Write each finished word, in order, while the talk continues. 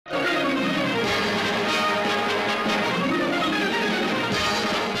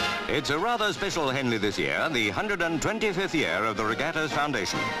It's a rather special Henley this year, the 125th year of the regatta's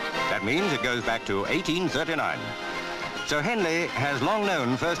foundation. That means it goes back to 1839. So Henley has long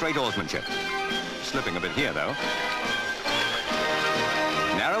known first-rate oarsmanship. Slipping a bit here, though.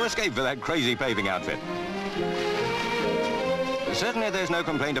 Narrow escape for that crazy paving outfit. Certainly there's no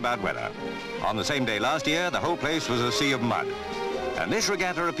complaint about weather. On the same day last year, the whole place was a sea of mud. And this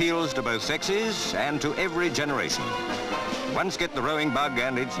regatta appeals to both sexes and to every generation. Once get the rowing bug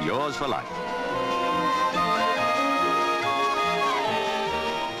and it's yours for life.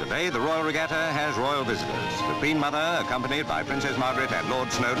 Today, the Royal Regatta has royal visitors. The Queen Mother, accompanied by Princess Margaret and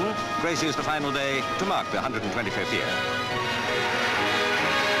Lord Snowdon, graces the final day to mark the 125th year.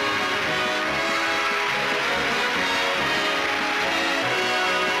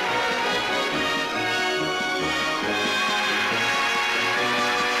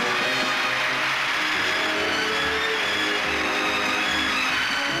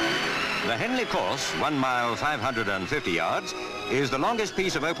 The Henley course, 1 mile 550 yards, is the longest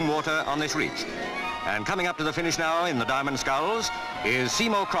piece of open water on this reach. And coming up to the finish now in the Diamond Sculls is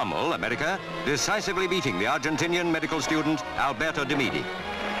Seymore Cromwell, America, decisively beating the Argentinian medical student A Demiddi.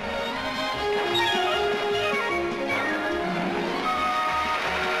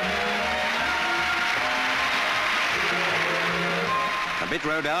 A bit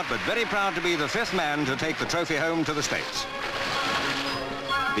rowed out, but very proud to be the 5th man to take the trophy home to the States.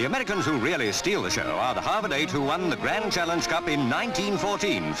 The Americans who really steal the show are the Harvard 8 who won the Grand Challenge Cup in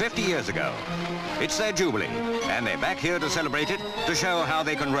 1914, 50 years ago. It's their jubilee, and they're back here to celebrate it, to show how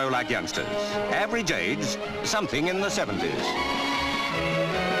they can row like youngsters. Average age, something in the 70s.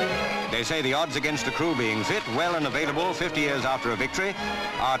 They say the odds against a crew being fit, well and available 50 years after a victory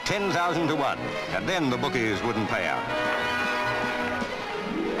are 10,000 to 1, and then the bookies wouldn't pay out.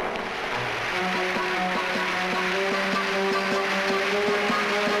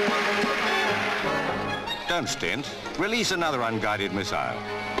 Don't stint. Release another unguided missile.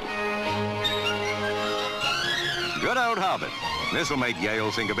 Good old Harvard. This will make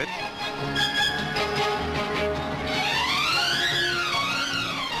Yale think a bit.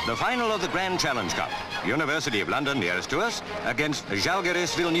 The final of the Grand Challenge Cup. University of London, nearest to us, against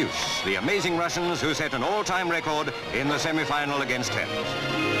Zjalghiris Viljnius, the amazing Russians who set an all-time record in the semi-final against Thames.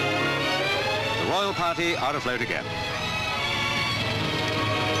 The royal party are afloat again.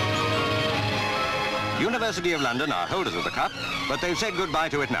 University of London are holders of the cup, but they've said goodbye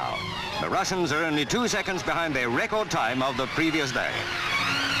to it now. The Russians are only 2 seconds behind their record time of the previous day.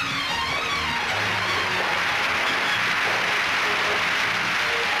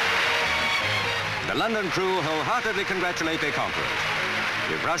 The London crew wholeheartedly congratulate their conquerors.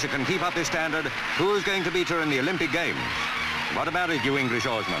 If Russia can keep up this standard, who's going to beat her in the Olympic Games? What about it, you English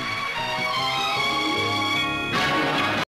oarsmen?